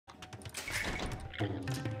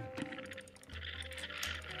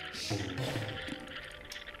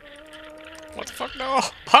What the fuck? No!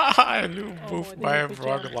 I moved by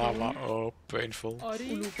rock lava. Oh, painful.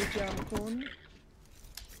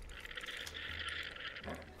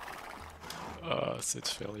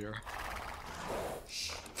 It's failure.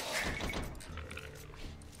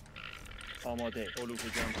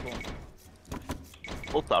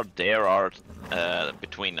 Both out there are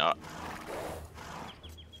between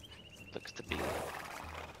looks to be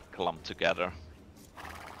clumped together.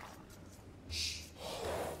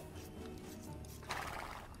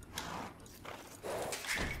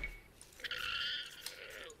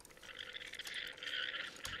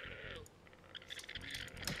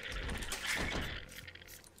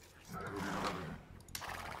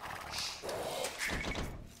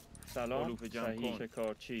 سلام صحیح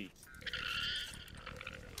شکارچی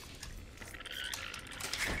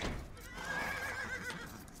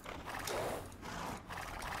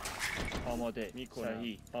آماده میکنم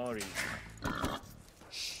صحیح آری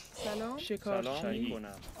سلام شکارچی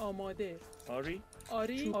کنم آماده آری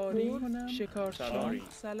آری آری شکارچی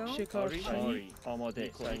سلام شکارچی آری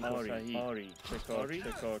آماده صحیح آری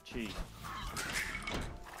شکارچی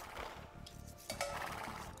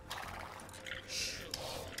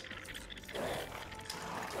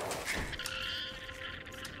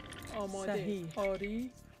آماده صحیح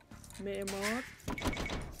آری معمار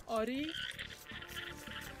آری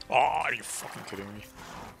Oh, are you fucking kidding me?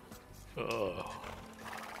 Ugh.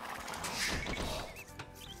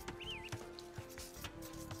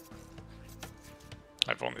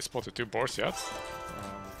 I've only spotted 2 boars yet.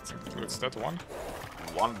 It's that one.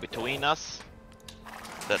 One between us.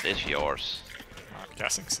 That is yours. I'm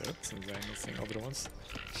guessing so, since I'm missing other ones.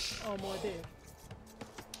 آماده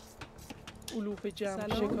علوف جمع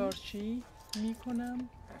شکارچی میکنم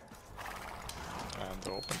And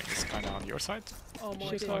the opening is kind of on your side.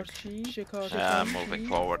 آماده شکارچی Yeah, I'm moving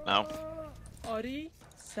forward now. آری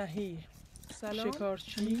صحیح سلام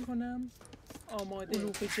شکارچی میکنم آماده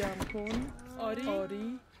علوف جمع کن آری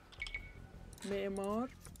آری معمار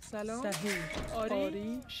سلام صحیح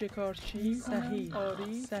آری شکارچی صحیح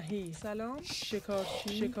آری صحیح سلام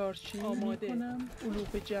شکارچی آماده کنم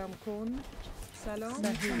علوف جمع کن سلام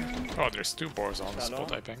صحیح Oh, there's 2 boars on the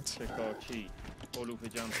spot I pinged. شکارچی علوف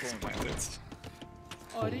جمع Let's کن plant it.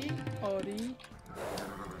 آری آری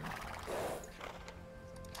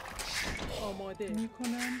آماده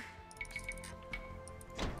میکنم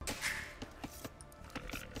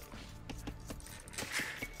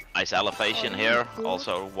Nice elevation here,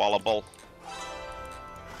 also wallable.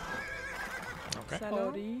 Okay.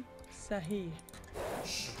 آری صحیح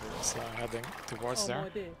It's heading towards there.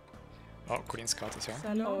 آماده Oh, Queen Scout is here.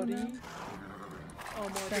 سلام آری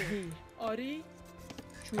آماده صحیح آری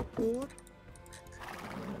چوبور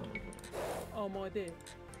آماده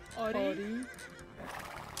آری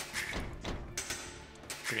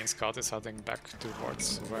Green Scout is heading back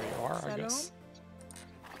towards where you are, I guess.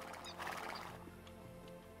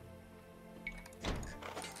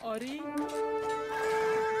 آری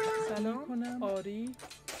سلام کنم آری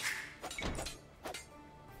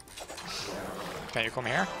Can you come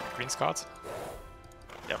here, Green Scout?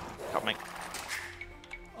 Yep, coming.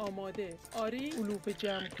 آماده آری علوف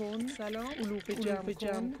جمع کن سلام علوف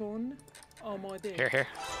جمع کن آماده Here.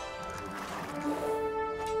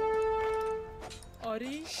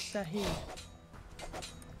 آری صحیح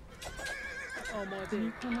آماده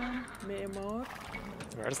میکنم معمار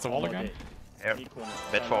Where's the wall again? Here,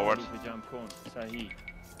 bit forward. علوف جمع کن صحیح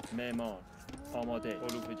معمار آماده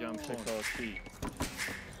علوف جمع شکارچی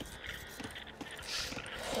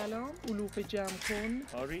سلام علوف جمع کن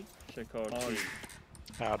آری شکارچی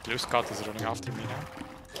Blue Scout is running after me now.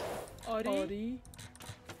 آری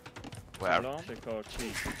Where? سلام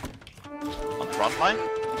شکارچی On the front line?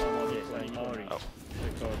 آماده صحیح آری Oh,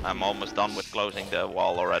 شکارچی I'm almost done with closing the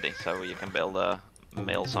wall already, so you can build a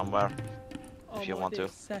mill somewhere if you want to.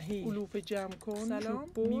 صحیح علوف جمع کن سلام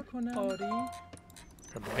میکنم آری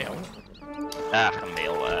A mill? A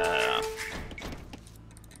mill,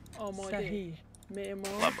 آماده صحیح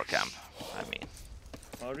معمار lumber camp, I mean.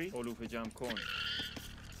 آری علوف جمع کن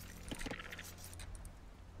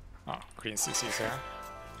Oh, Green CC is here.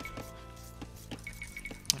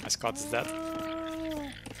 My Scout is dead.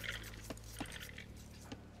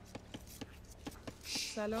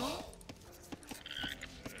 سلام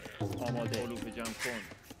آماده علوف جمع کن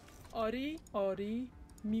آری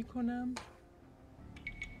میکنم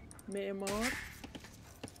معمار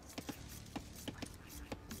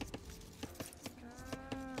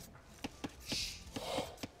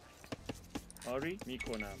آری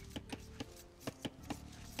میکنم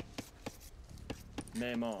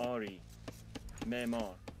معمار آری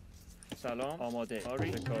معمار سلام آماده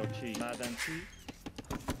آری شکارچی معدنچی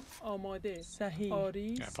آماده صحیح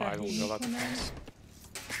آری Yeah, but I will صحیح build that میکنم defense.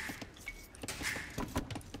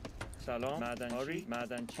 سلام معدنچی آری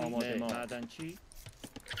معدنچی آماده معدنچی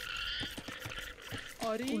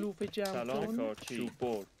آری علوف جمع سلام کن شکارچی چوب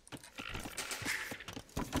بر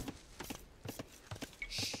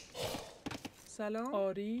سلام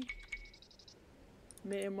آری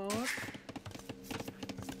معمار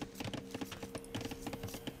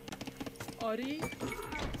آری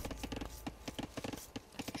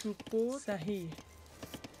چوب بر صحیح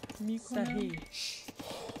میکنم صحیح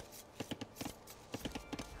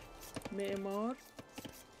معمار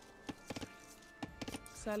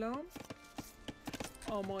سلام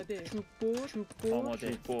آماده چوب بر آماده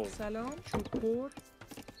بر سلام چوب بر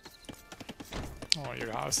Oh,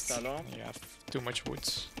 your house. Salam. You have too much wood.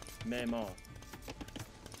 معمار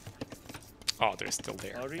Oh, they're still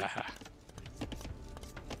there. Ari? Haha.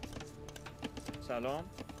 سلام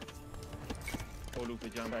علوف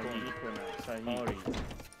جمع کن میکنم صحیح آری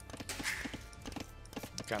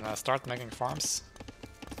Can start making farms.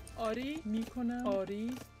 آری میکنم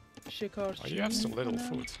آری شکارچی Oh, you have so little می‌کنم.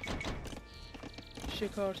 food.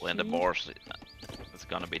 شکارچی When the boars, it's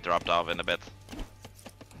gonna be dropped off in a bit.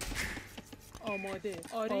 آماده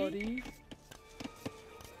آری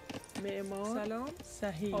معمار سلام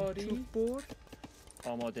صحیح آری چوب بر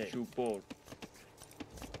آماده چوب بر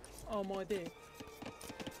آماده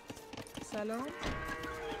سلام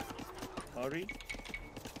آری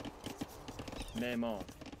معمار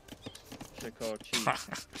شکارچی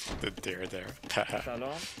The deer there. Haha.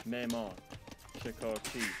 سلام معمار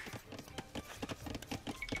شکارچی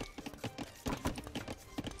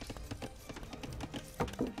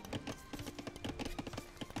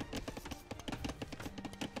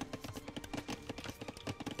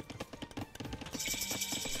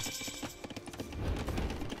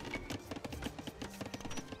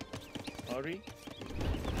آری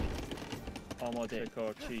آماده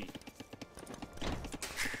شکارچی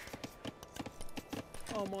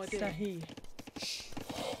آماده صحیح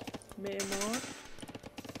معمار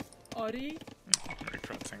آری I'm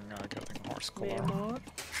regretting getting horse collar. معمار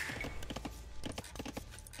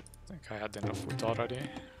I think I had enough food already.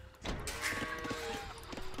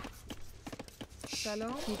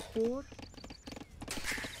 سلام چوب بر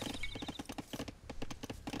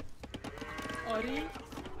آری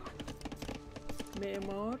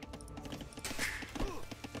معمار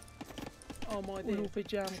آماده علوف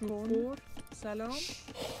جمع کن سلام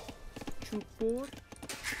چوب بر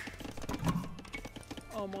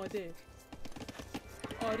آماده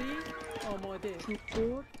آری آماده چوب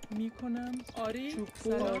بر میکنم آری چوب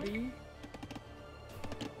بر آری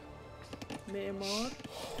معمار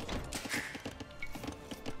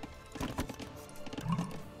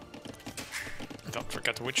Don't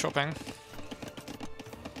forget wood chopping.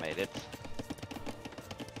 Made it.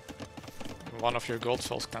 One of your gold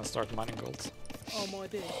souls can start mining gold.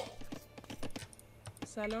 آماده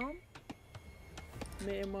سلام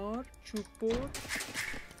معمار چوب بر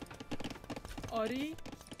آری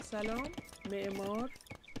سلام معمار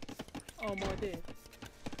آماده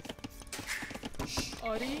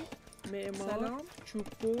آری معمار سلام چوب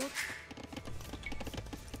بر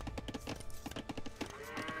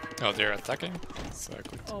Oh, they're attacking. It's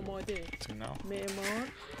good آماده to know. معمار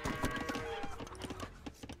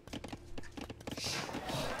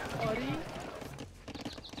آری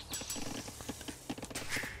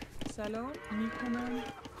سلام میکنم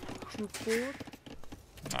چوب بر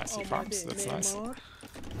Nice he farms. آماده That's nice. معمار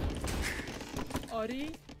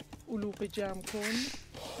آری علوف جمع کن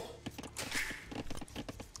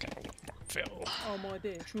Get a lot more fill.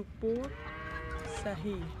 آماده چوب بر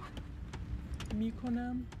صحیح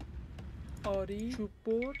میکنم آری چوب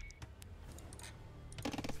بر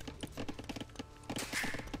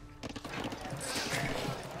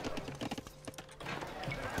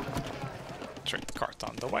Trade cart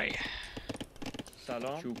on the way.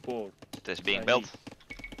 سلام چوب بر It is being Sahi. built.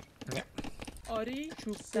 Yeah, آری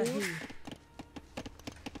چوب صحیح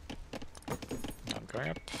I'm going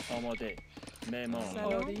up. آماده معمار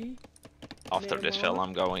آری After this fill,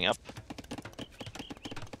 I'm going up.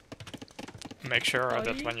 Make sure that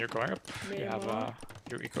Ari, when you're going up, you have Memor,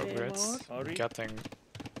 your eco grids. Ari. Getting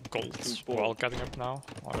gold Super. while getting up now.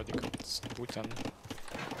 Already got wood and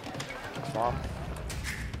farm.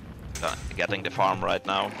 Getting the farm right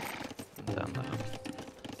now. And then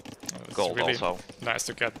It's gold really also. nice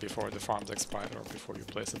to get before the farms expire or before you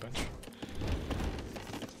place a bench.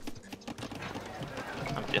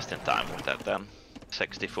 I'm just in time with that then.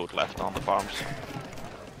 60 foot left on the farms.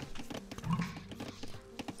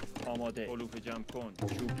 آماده علوف جمع کن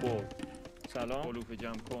چوب بر سلام علوف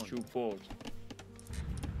جمع کن چوب برد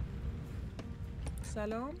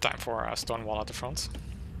سلام Time for a stone wall at the front.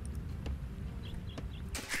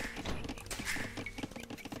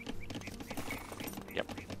 Yep,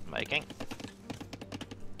 making.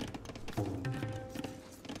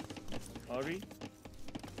 آری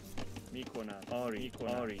میکنم آری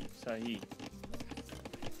آری صحیح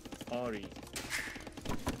آری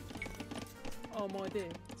آماده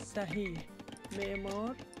صحیح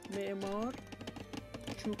معمار معمار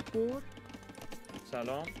چوب بر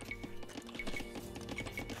سلام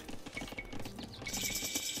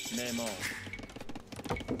معمار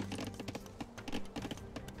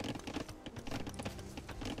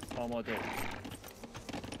آماده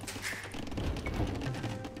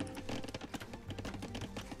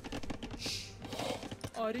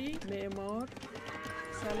آری معمار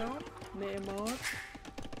سلام معمار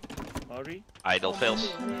آری Idle fails.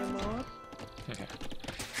 آماده معمار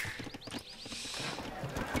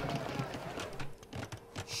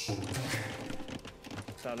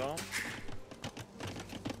سلام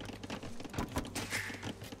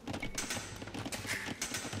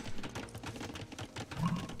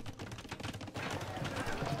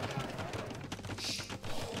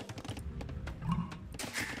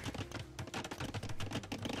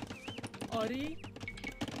آری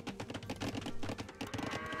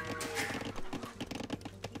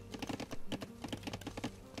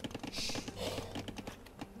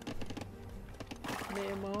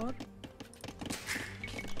معمار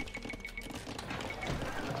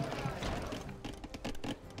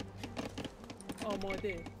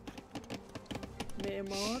آماده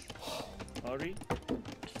معمار آری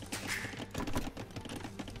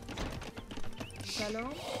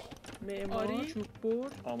سلام معماری چوب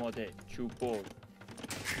بر آماده چوب برد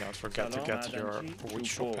Don't forget to Salam, get your Madanchi, wood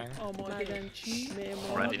Chupo. shopping. معدنچی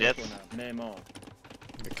معمار Ready dead. معمار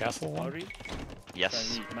The castle one. آری Yes.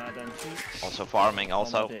 صحیح معدنچی Also farming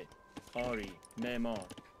also. آماده آری معمار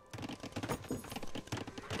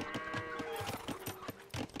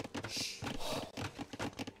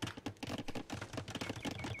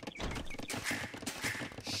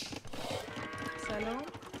سلام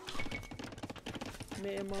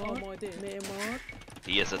معمار آماده معمار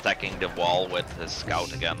He is attacking the wall with his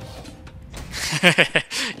scout again.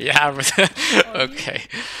 Yeah, but okay.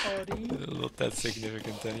 آری Not that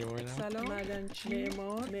significant anymore now. سلام معدنچی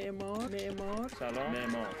معمار معمار معمار سلام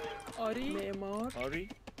معمار آری معمار آری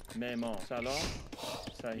معمار سلام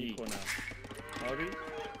صحیح کنم آری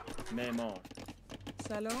معمار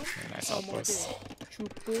سلام Nice آماده outpost.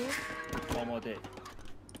 چوب بر آماده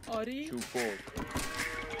آری چوب برد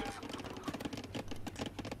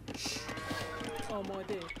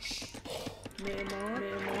آماده معمار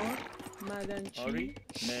معمار معدنچی آری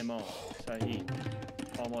معمار صحیح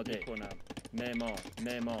آماده کنم معمار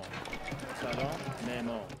معمار سلام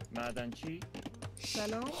معمار معدنچی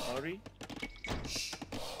سلام آری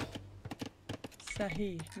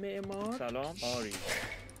صحیح معمار سلام آری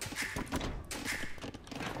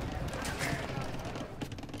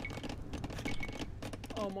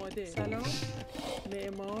آماده سلام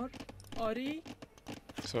معمار آری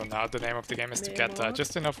So now the name of the game is to get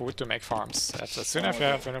just enough wood to make farms. As soon as you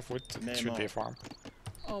have enough wood, it should be a farm.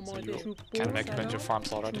 آماده you چوب can بر make a bunch of سلام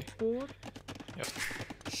farms already. چوب بر Yep.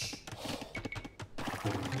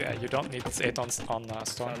 Yeah, you don't need 8 on stone.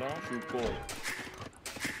 سلام چوب برد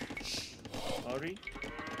آری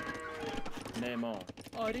معمار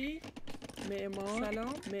آری معمار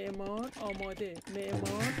سلام معمار آماده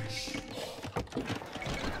معمار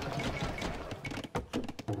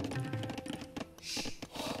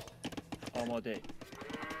آماده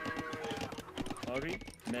آری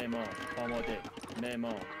معمار آماده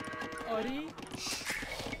معمار آری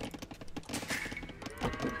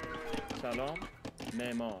سلام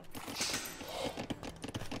معمار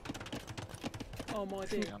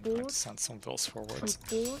آماده Yeah, I'm going بر to send some bills forward. چوب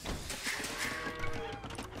بر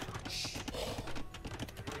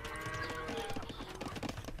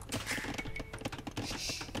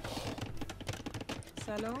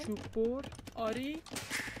سلام چوب بر آری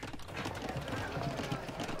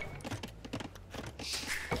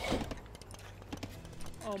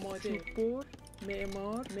آماده چوب بر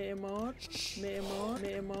معمار معمار معمار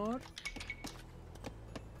معمار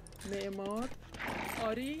معمار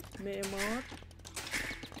آری معمار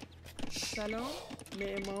سلام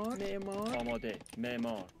معمار معمار آماده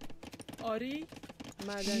معمار آری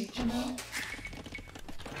معدنچی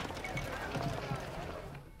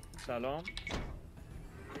سلام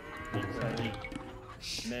صحیح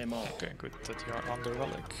معمار Okay, good that you're on the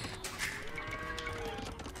relic.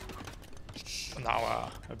 Now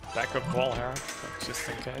a backup wall here, just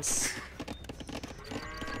in case.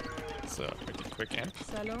 That's a pretty quick imp.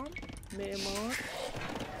 سلام معمار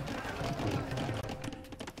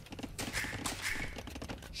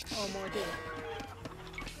آماده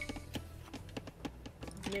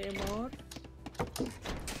معمار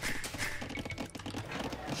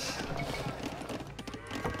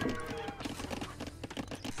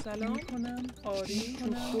سلام کنم آری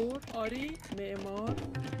کنم آری معمار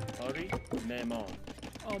آری معمار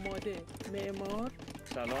آماده معمار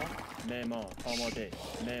سلام معمار آماده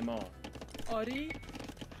معمار آری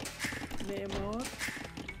معمار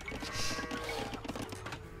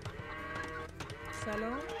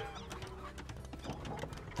سلام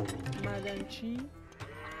معدنچی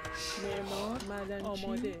معمار معدنچی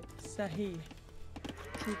آماده صحیح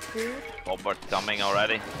چوب‌بر Robert coming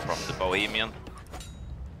already from the Bohemian.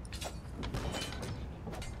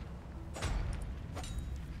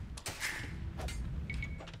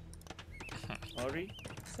 آری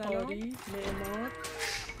سلام آری معمار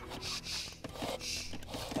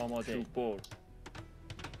آماده چوب‌بر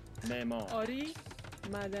معمار آری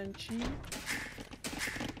معدنچی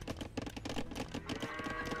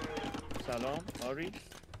سلام آری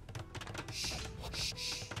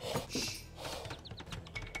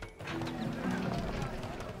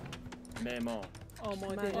معمار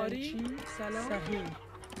آماده آری سلام صحیح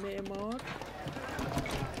معمار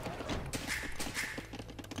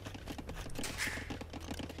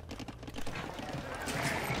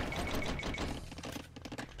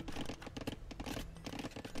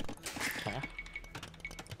Huh?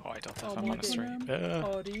 Oh, I don't have a آماده monastery.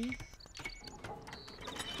 آری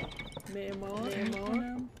معمار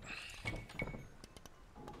معمار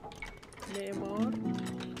معمار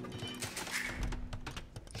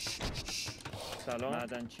سلام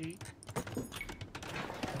معدنچی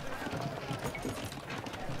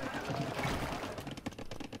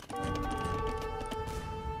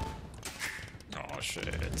Oh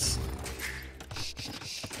shit.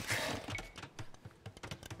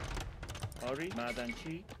 آری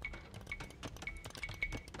معدنچی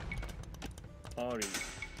آری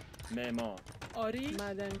معمار آری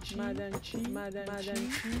معدنچی معدنچی معدنچی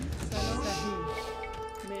سلام صحیح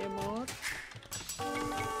معمار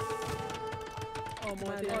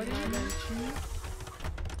آماده آری معدنچی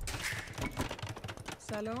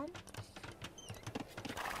سلام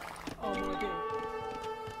آماده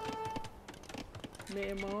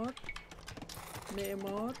معمار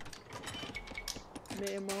معمار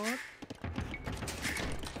معمار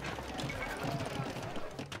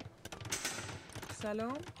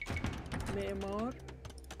سلام معمار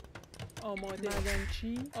آماده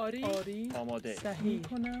معدنچی آری آری آماده صحیح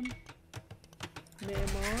کنم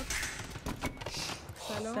معمار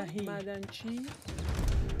سلام صحیح معدنچی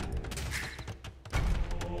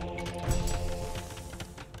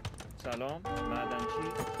سلام معدنچی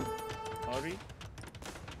آری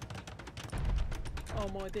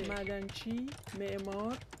آماده معدنچی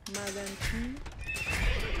معمار معدنچی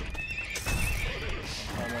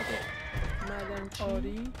آماده معدنچی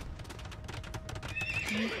آری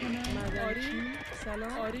میکنم معدنچی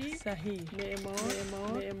سلام آری صحیح معمار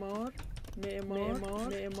معمار معمار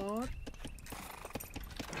معمار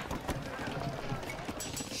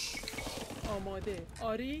آماده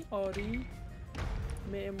آری آری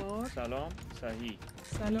معمار سلام صحیح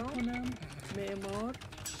سلام کنم معمار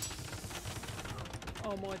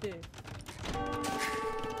آماده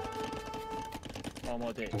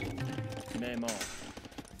آماده معمار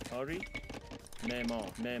آری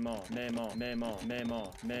معمار معمار معمار معمار معمار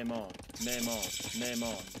معمار معمار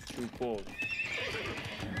معمار چوب‌بر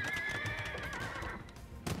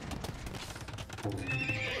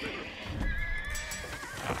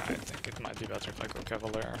I think it might be better if I go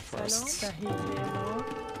Cavalier سلام first. صحیح معمار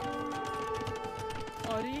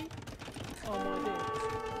آری آماده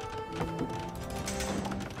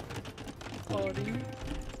آری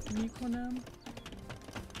میکنم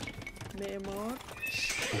معمار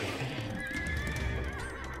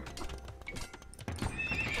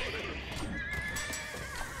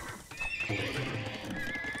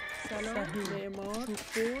سلام صحیح معمار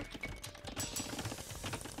چوب‌بر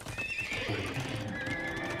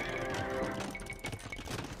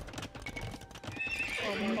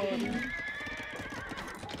آماده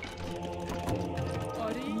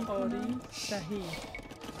آری آری صحیح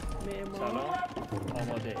معمار سلام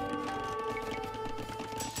آماده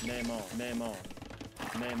معمار معمار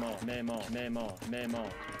معمار معمار معمار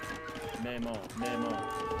معمار معمار معمار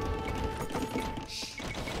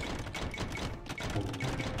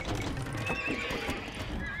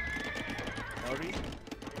آری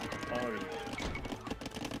آری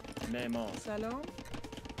معمار سلام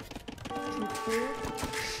چوب‌بر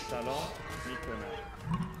سلام میکنم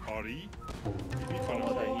آری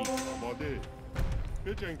آماده ای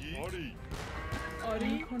بجنگی آری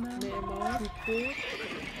آری معمار شکور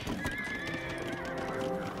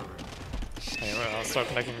Anyway, I'll start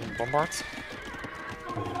making bombards.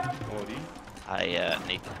 آری I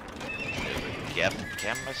need to get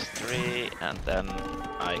chemistry and then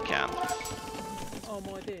I can.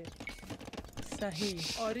 آماده صحیح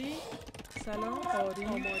آری سلام آری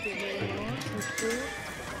آماده معمار شکور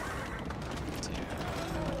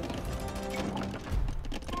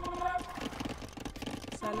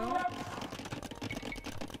سلام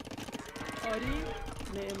آری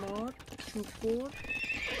معمار شکور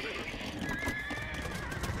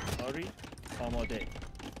آری آماده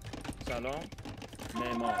سلام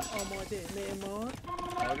معمار آماده معمار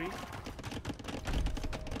آری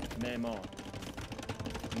معمار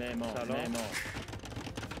معمار سلام معمار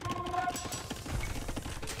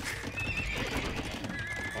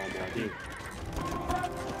آماده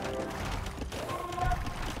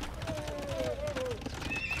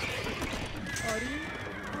آری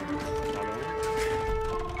سلام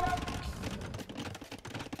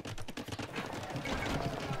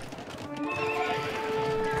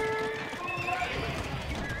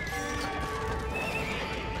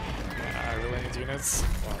I really need units.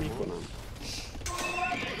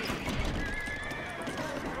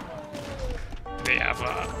 They have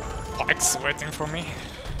pikes waiting for me.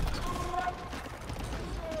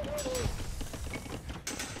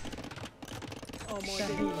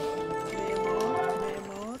 آماده معمار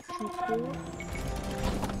معمار شکور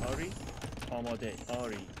آری آماده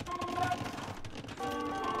آری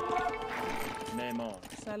معمار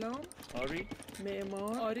سلام آری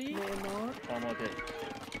معمار آری معمار آماده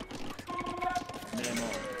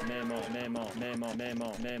معمار معمار معمار معمار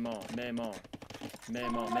معمار معمار معمار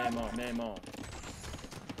معمار معمار معمار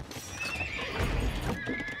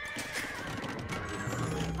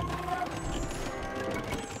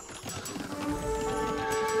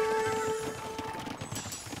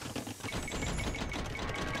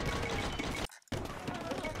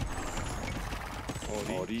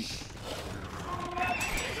آری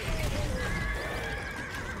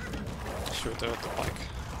Shoot the pike.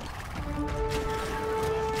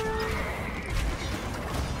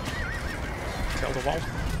 Kill the wall.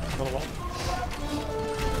 Kill the wall.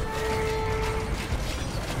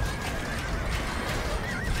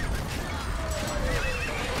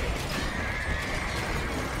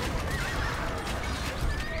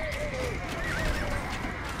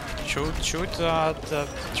 Shoot the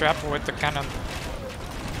trap with the cannon.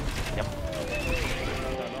 Yep.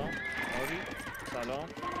 سلام آری سلام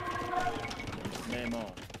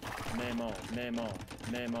معمار معمار معمار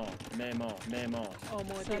معمار معمار معمار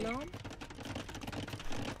آماده سلام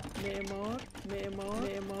معمار معمار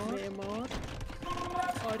معمار معمار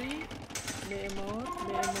آری معمار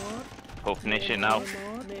معمار Go finish it now.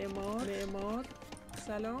 معمار معمار معمار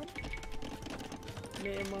سلام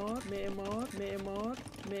معمار معمار معمار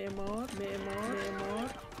معمار معمار معمار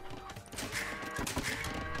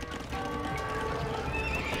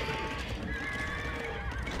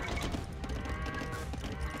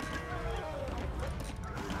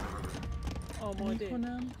آماده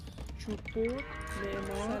کنم چوب‌بر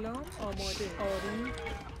معمار سلام آماده آری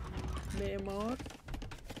معمار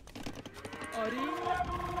آری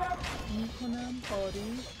میکنم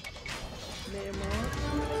آری معمار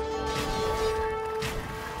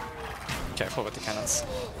Careful with the cannons.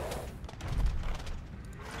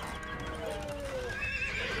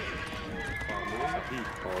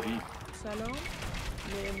 آری سلام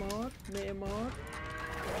معمار معمار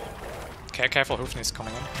Okay, careful, Hoofn is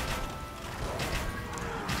coming in.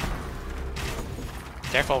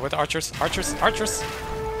 Careful with archers, archers, archers!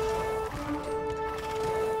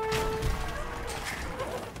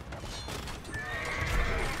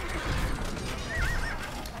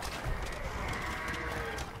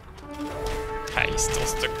 Ah, he's still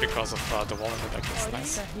stuck because of the wall in the back, that's آری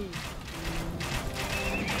nice. صحیح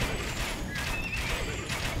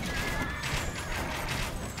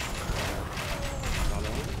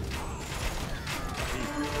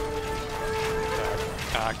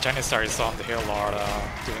Janissaries on the hill are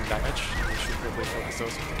doing damage. We should probably focus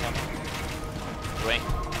those if we can. Wing.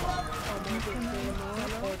 آماده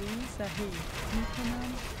معمار آری صحیح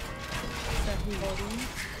میکنم صحیح آری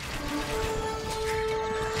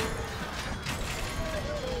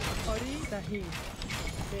آری صحیح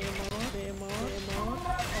معمار معمار معمار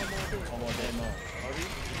آماده آماده ما آری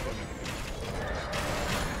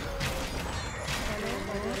سلام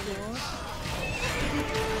معمار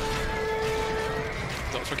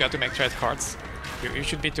Don't forget to make trade cards. You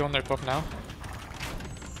should be 200 pop now.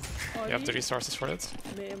 You have the آری resources for it.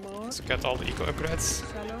 معمار So get all the eco upgrades.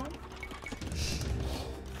 سلام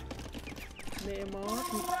معمار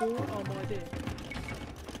توپو آماده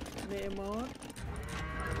معمار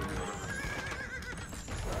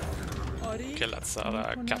آری Okay, let's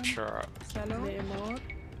capture سلام معمار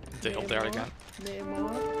the hill there again.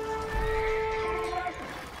 معمار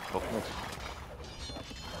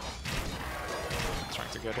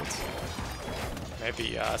Trying to get it. Maybe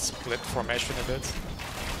split formation a bit.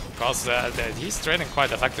 Because he's trading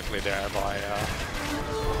quite effectively there by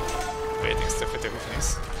waiting stuff with the Hoofnies.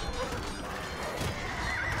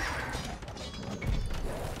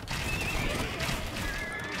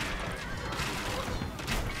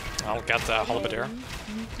 I'll get the halberdier.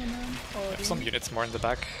 Have some units more in the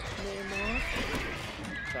back.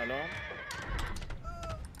 سلام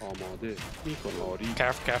آماده میکنم آری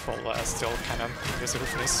Careful, still cannon with the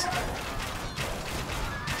Hoofnies.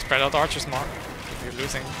 Spread out archers more. You're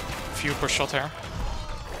losing a few per shot here.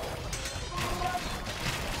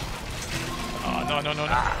 Oh, no.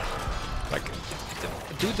 Like,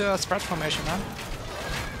 do the spread formation, man.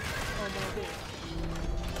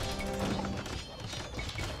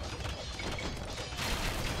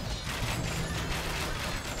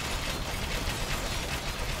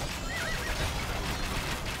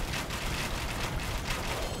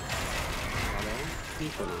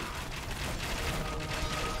 میکنم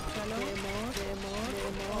سلام معمار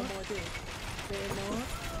آماده معمار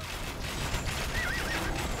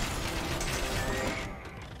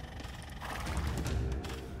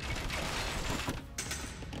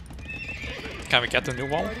Can we get the new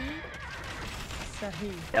wall آری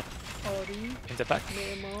صحیح Yep. آری in the back?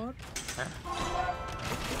 معمار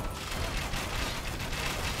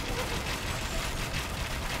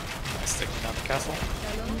Nice, taking down the castle.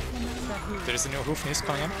 سلام صحیح There is a new Hoofnies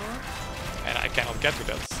coming in, and I cannot get to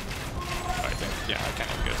that. I think, yeah, I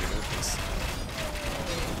cannot get to the Hoofnies.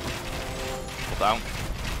 Pull down.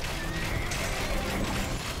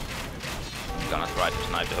 I'm gonna try to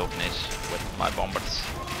snipe the Hoofnies with my bombers.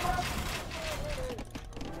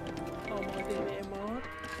 آماده معمار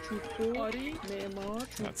توپو آری معمار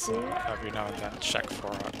Let's توپو every now and then check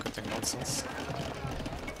for cutting nonsense.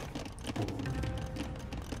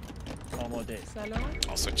 آماده سلام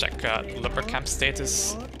Also check lumber camp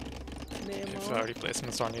status معمار if معمار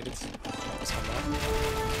replacements are needed. Some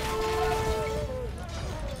more.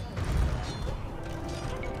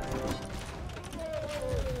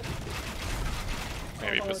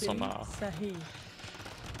 Maybe put some صحیح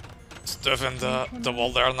stuff in the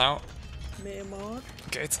wall there now. معمار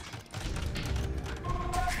Gate.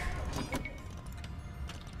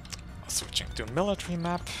 Switching to military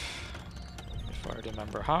map, if I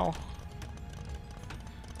remember how.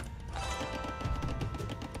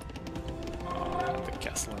 The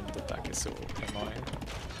castle in the back is so annoying.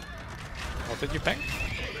 What did you ping?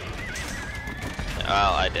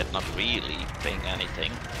 Well, I did not really ping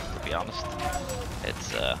anything, to be honest. It's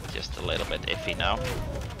just a little bit iffy now.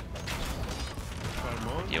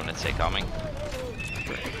 Units are coming.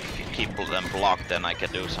 If you keep them blocked, then I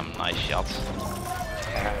can do some nice shots.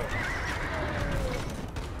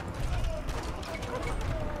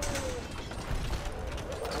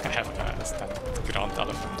 I have stand ground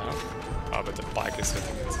elephant now. Oh, but the bike is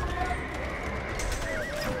hitting it.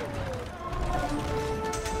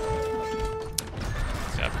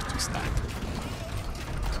 So I have to snipe.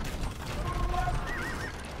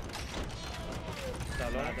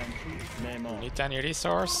 سلام معمار Need any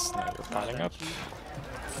resource? No, you're piling up.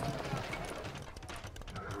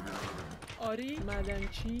 آری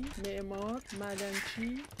معدنچی معمار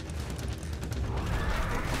معدنچی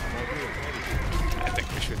I think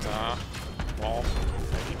we should, well,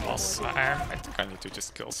 maybe boss. I think I need to just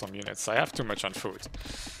kill some units. I have too much on food.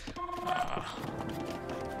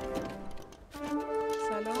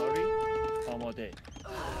 سلام آری آماده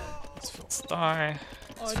These fields die.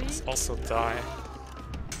 These fields also die.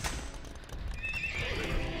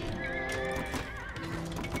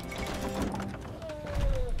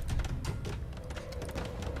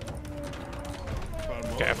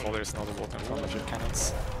 Careful, there's another bolt in front of your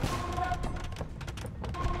cannons.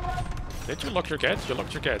 Did you lock your gate? You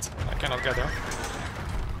locked your gate. I cannot get there.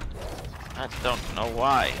 I don't know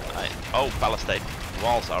why. Oh, palisade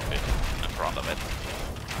walls are in front of it.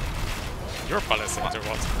 Your palisade or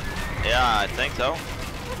what? Yeah, I think so.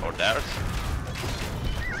 Or theirs.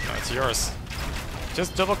 No, it's yours.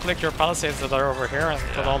 Just double click your palisades that are over here and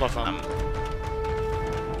put all of them.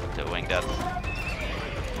 I'm doing that.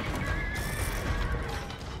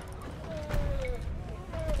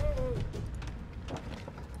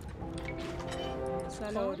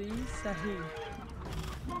 آری صحیح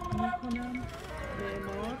میکنم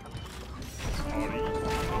معمار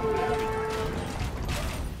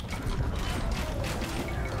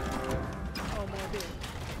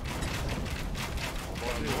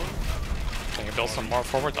build some more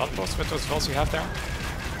forward outposts with those vills you have there.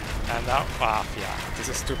 And now, yeah, this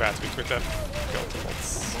is too bad. We could have built the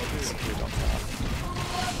mods. We don't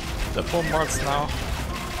have the full mods now.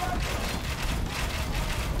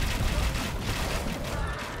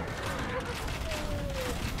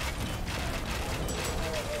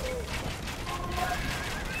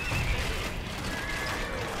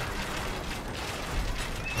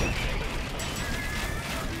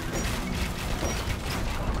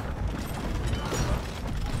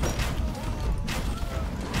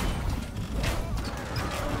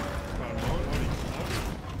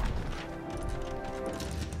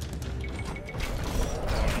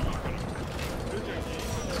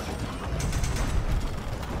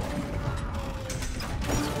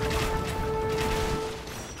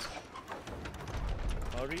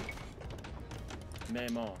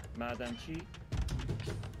 معمار معدنچی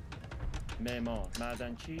معمار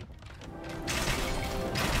معدنچی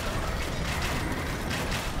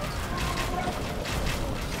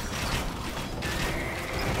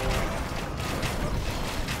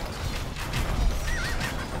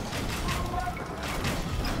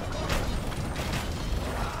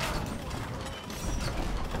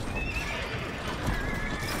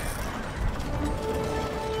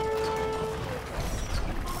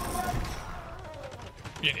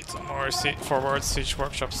You need some more forward siege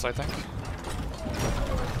workshops, I think.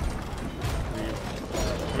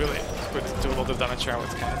 We really could do a lot of damage here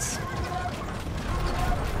with cannons.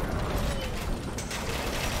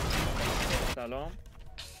 سلام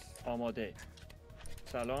آماده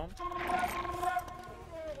سلام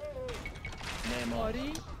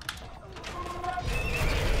معماری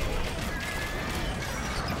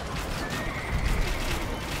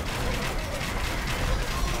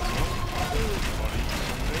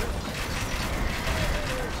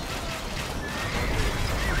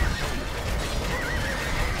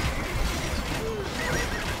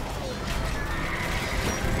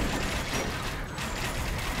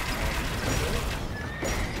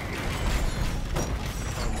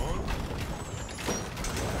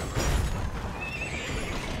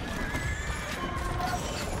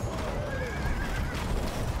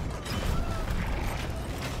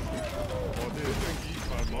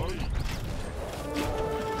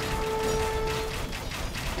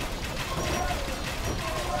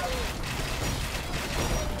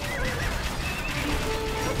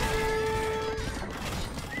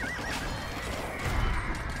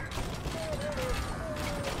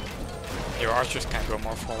Your archers can go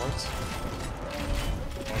more forward.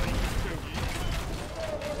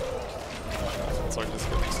 So I'm just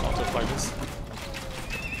getting slaughtered like this.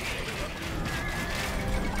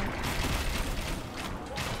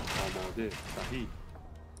 آماده صحیح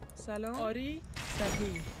سلام آری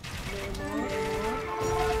صحیح معمار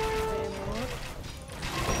معمار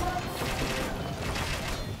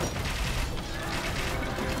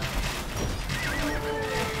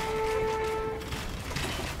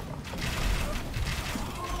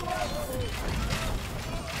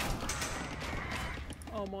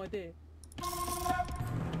آماده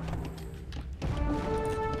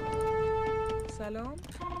سلام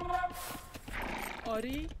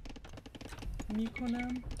آری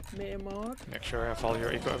میکنم معمار Make sure you have all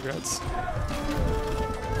your eco upgrades.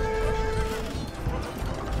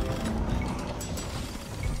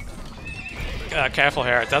 Careful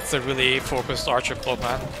here, that's a really focused archer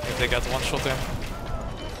cloakman if they get one shot in.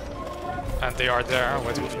 And they are there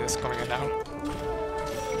with weakness coming in now.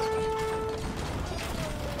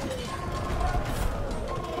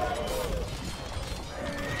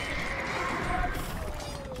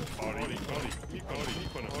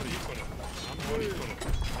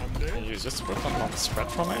 And you just put them on spread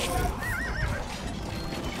formation.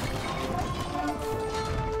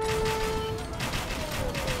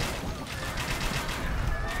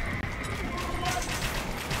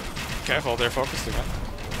 Careful, they're focused again.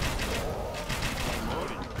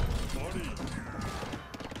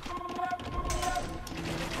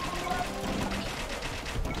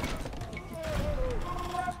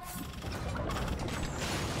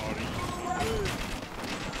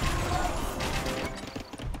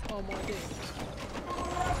 آماده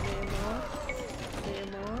معمار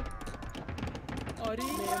معمار آری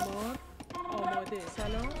معمار آماده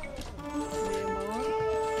سلام معمار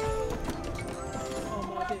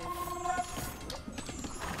آماده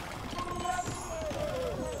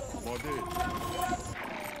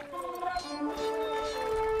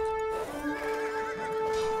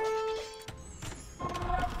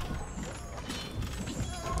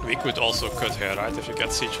We could also cut here, right? If you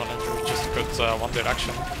get siege on injury, just cut one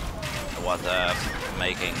direction. What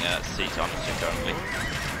making siege on currently?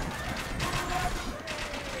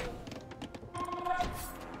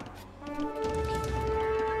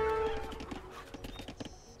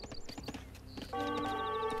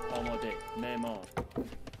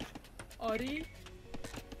 آری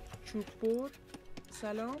چوب بر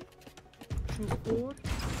سلام چوب بر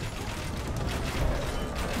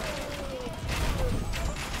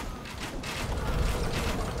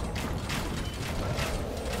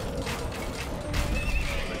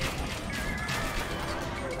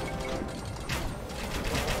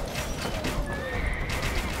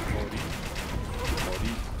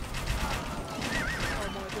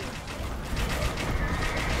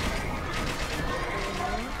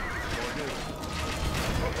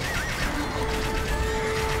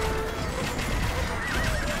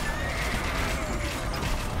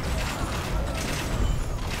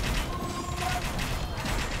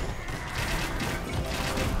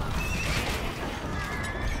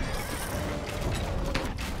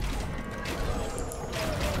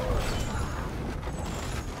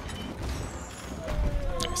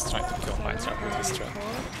He's trying to kill my trap with his trap.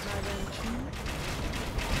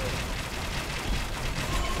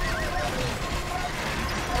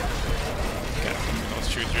 Okay, don't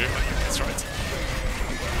shoot you. That's right.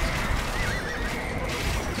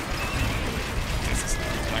 This is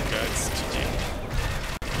not my good, it's GG.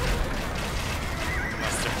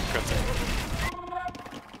 Master cutting.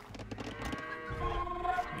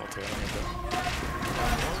 Not healing it though.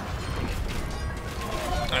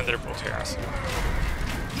 And they're both here, so.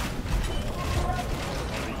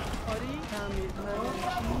 آری تعمیر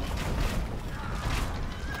مدنچی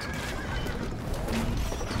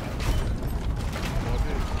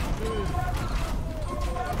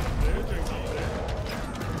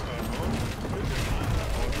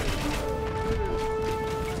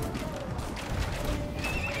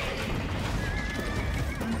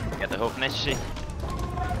Get the hook Nishi. Yeah,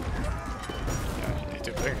 you need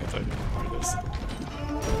to bring it, I don't know where it is.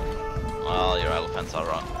 Well, your elephants are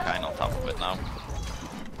kind on top of it now.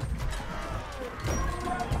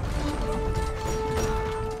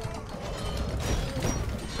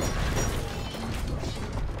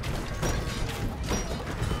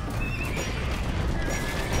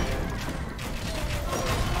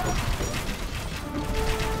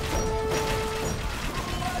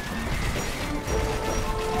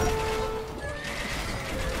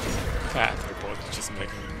 Ah, they're both just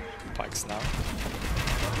making pikes now.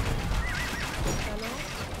 سلام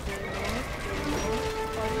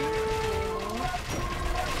آری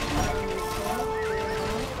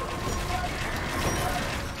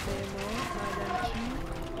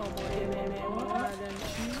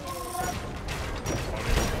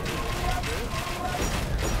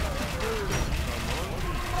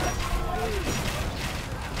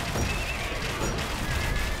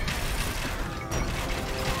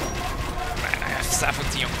Man, I have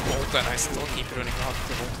 70 on gold and I still keep running out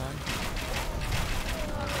the whole time.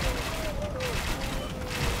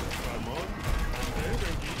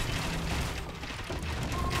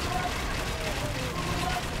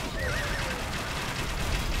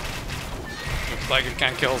 Looks like you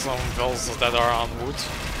can kill some vills that are on wood.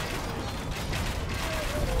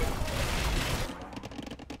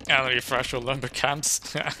 And refresh your lumber camps.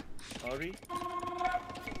 آری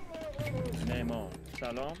معمار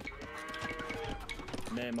سلام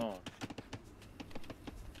معمار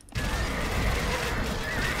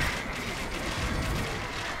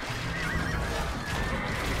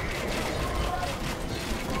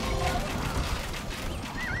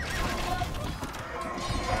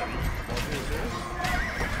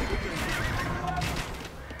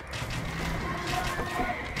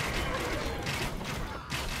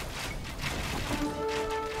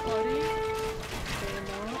آری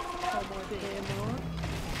معمار آماده معمار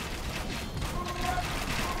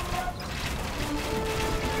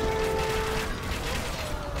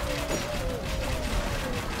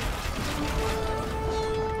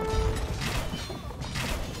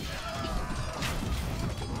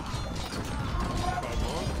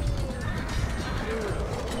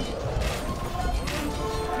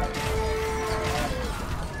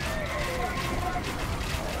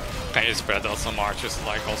Can you spread out some archers,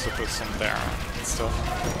 like also put some there and stuff?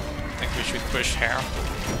 I think we should push here.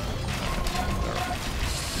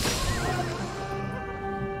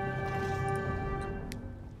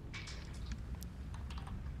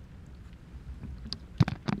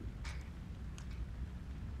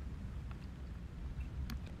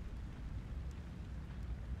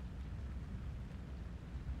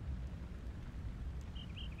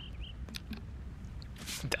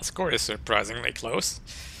 That score is surprisingly close.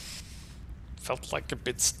 Felt like a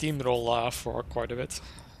bit steamroll for quite a bit.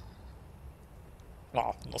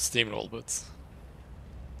 Well, not steamroll, but...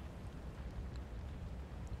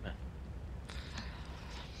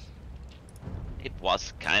 It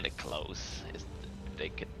was kind of close. They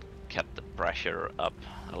could kept the pressure up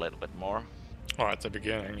a little bit more. Or at the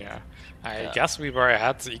beginning, yeah. I Yeah. guess we were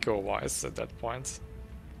ahead eco-wise at that point.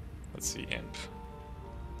 Let's see, Imp.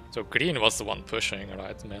 So green was the one pushing,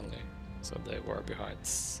 right, mainly. So they were behind.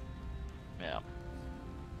 Yeah.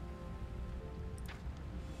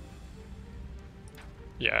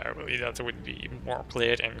 Yeah, really, that would be more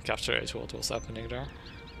clear and encapsulate what was happening there.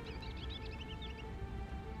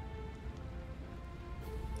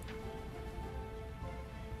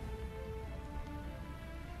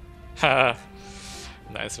 Haha.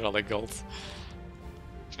 Nice Relic gold.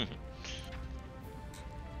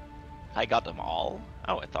 I got them all.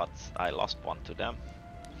 Oh, I thought I lost one to them.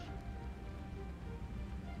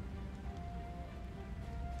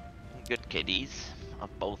 Good KDs of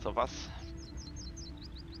both of us.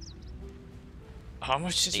 How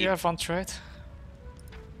much did you have on trade?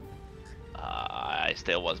 I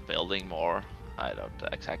still was building more. I don't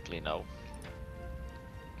exactly know.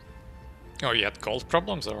 Oh, you had gold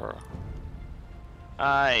problems, or?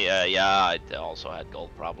 Yeah, I also had gold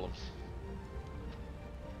problems.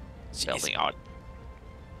 Jeez. Building out.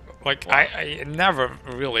 Like, I never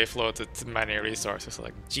really floated many resources.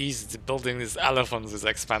 Like, geez, building these elephants is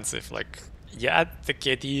expensive. Like, yeah, the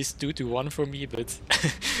KD is 2 to 1 for me, but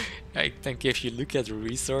I think if you look at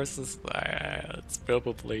resources, it's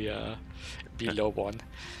probably below 1.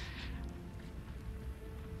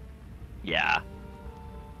 Yeah.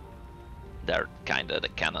 They're kinda the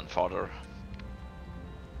cannon fodder.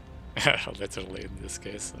 Literally in this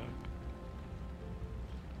case.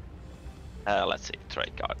 Let's see,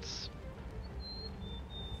 trade cards.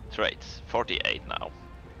 Trades, 48 now.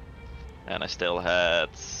 And I still had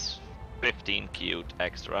 15 queued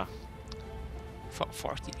extra. For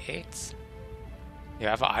 48? You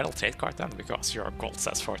have an idle trade card then, because your gold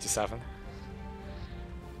says 47.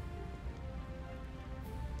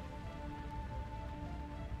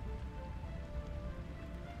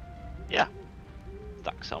 Yeah.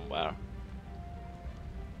 Stuck somewhere.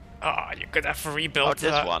 Oh, you could have rebuilt Oh,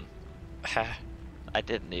 this one. Heh. I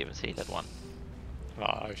didn't even see that one.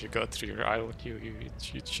 Well, if you go through your idle queue,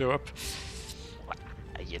 you'd show up.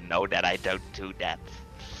 You know that I don't do that.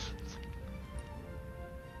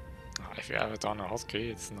 If you have it on a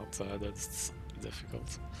hotkey, it's not that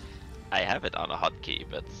difficult. I have it on a hotkey,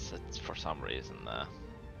 but it's for some reason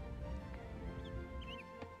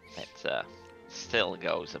it still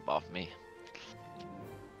goes above me.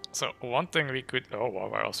 So one thing we could, oh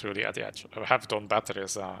wow, I was really at the edge. Have done better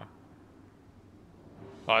is,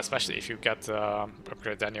 well, especially if you get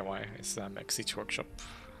upgrade anyway, is make Siege Workshop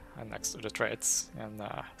next to the trades and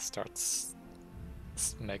starts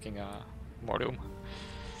making more room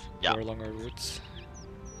for longer routes.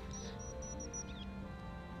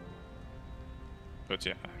 But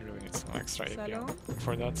yeah, I really need some extra APM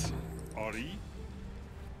for that. Ari,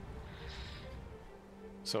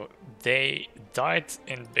 So they died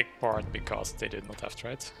in big part because they did not have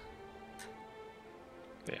trade.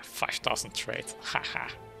 They have 5,000 trade. Haha.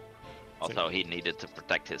 Also, he needed to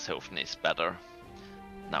protect his Hoofnis better.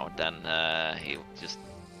 Now and then he just...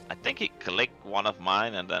 I think he clicked one of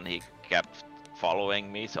mine and then he kept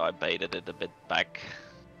following me, so I baited it a bit back.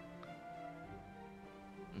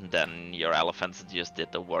 And then your elephants just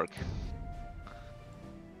did the work.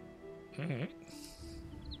 Mm-hmm.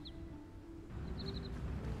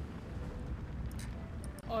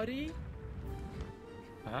 Ari,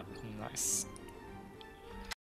 Nice.